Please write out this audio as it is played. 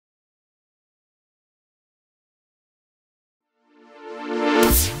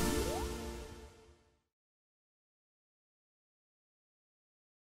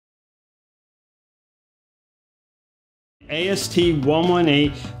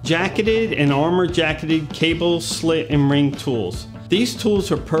AST-118 jacketed and armor jacketed cable, slit, and ring tools. These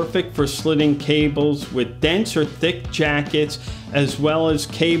tools are perfect for slitting cables with dense or thick jackets, as well as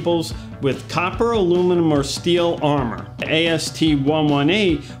cables with copper, aluminum, or steel armor.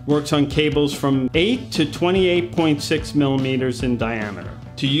 AST-118 works on cables from 8 to 28.6 millimeters in diameter.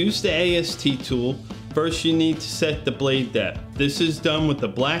 To use the AST tool, first you need to set the blade depth. This is done with the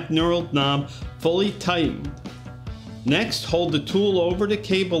black knurled knob fully tightened. Next, hold the tool over the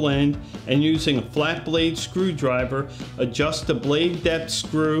cable end and using a flat blade screwdriver, adjust the blade depth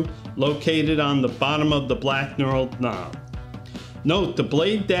screw located on the bottom of the black knurled knob. Note, the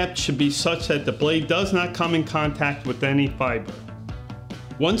blade depth should be such that the blade does not come in contact with any fiber.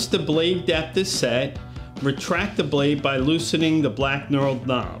 Once the blade depth is set, retract the blade by loosening the black knurled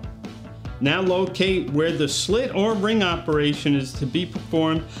knob. Now locate where the slit or ring operation is to be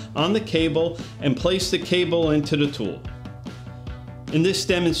performed on the cable and place the cable into the tool. In this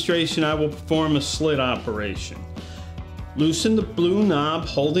demonstration, I will perform a slit operation. Loosen the blue knob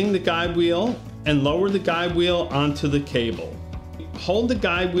holding the guide wheel and lower the guide wheel onto the cable. Hold the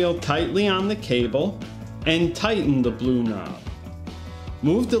guide wheel tightly on the cable and tighten the blue knob.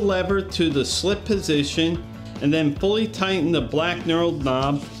 Move the lever to the slit position and then fully tighten the black knurled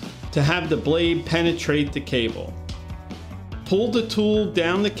knob to have the blade penetrate the cable. Pull the tool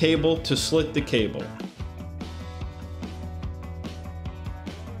down the cable to slit the cable.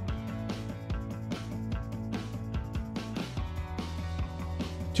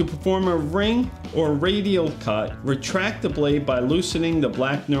 To perform a ring or radial cut, retract the blade by loosening the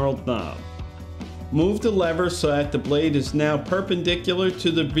black knurled knob. Move the lever so that the blade is now perpendicular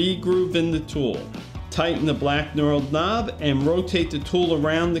to the V-groove in the tool. Tighten the black knurled knob and rotate the tool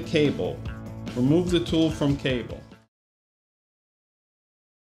around the cable. Remove the tool from cable.